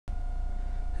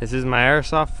This is my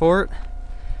airsoft fort.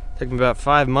 Took me about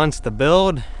 5 months to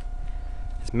build.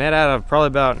 It's made out of probably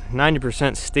about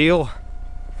 90% steel.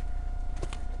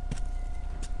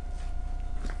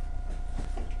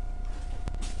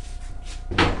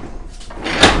 It's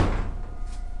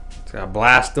got a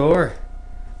blast door.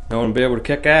 No one will be able to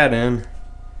kick that in.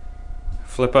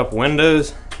 Flip up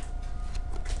windows.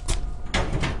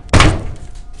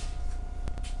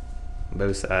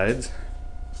 Both sides.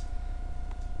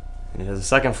 And it has a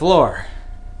second floor.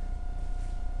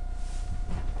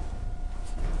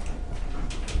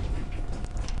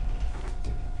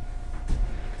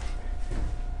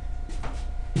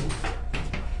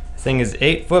 This thing is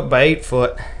 8 foot by 8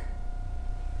 foot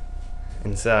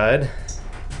inside.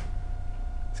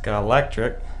 It's got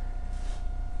electric.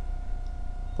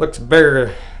 Looks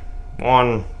bigger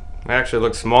on, actually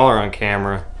looks smaller on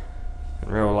camera in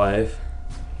real life.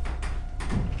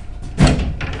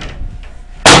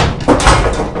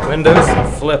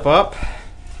 Windows flip up.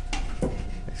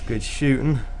 It's good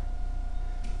shooting.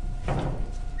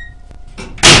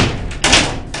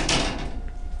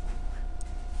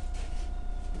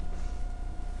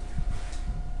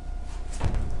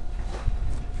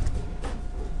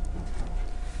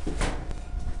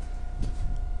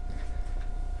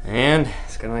 And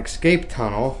it's got an escape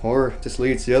tunnel, or just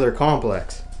leads to the other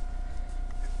complex.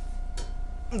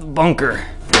 The bunker.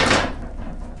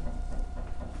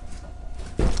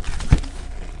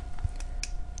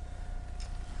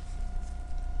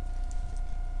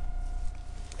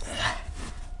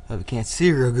 Probably can't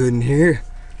see real good in here.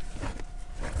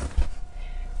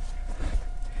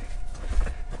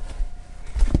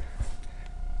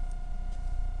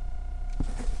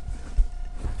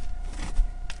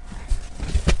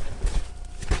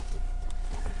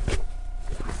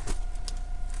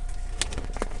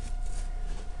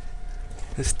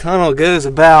 This tunnel goes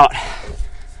about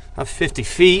 50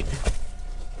 feet. It's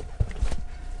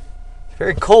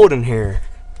very cold in here.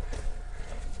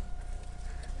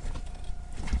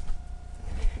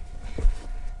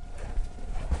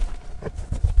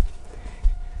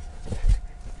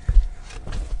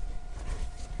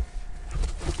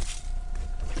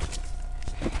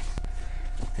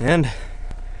 And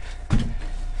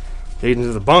leading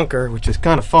to the bunker, which is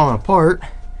kind of falling apart.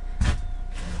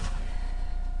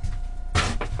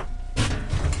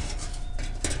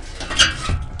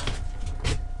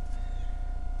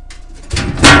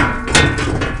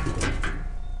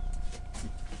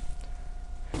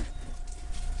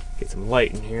 Get some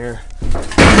light in here.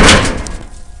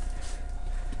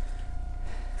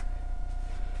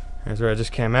 There's where I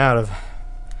just came out of,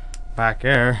 back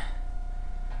there.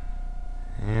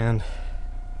 And I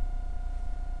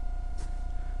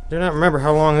do not remember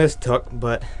how long this took,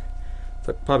 but it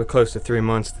took probably close to 3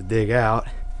 months to dig out.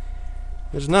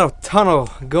 There's no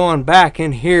tunnel going back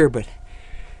in here, but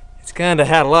it's kind of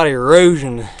had a lot of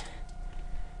erosion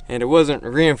and it wasn't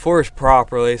reinforced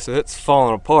properly, so it's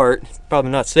falling apart. It's probably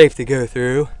not safe to go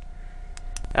through.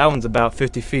 That one's about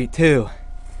 50 feet too.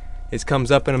 It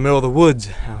comes up in the middle of the woods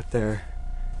out there.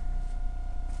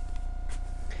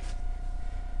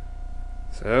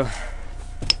 So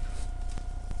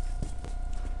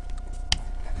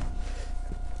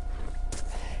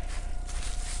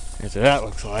here's what that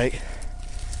looks like.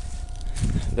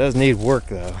 It does need work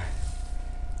though.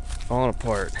 Falling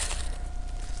apart.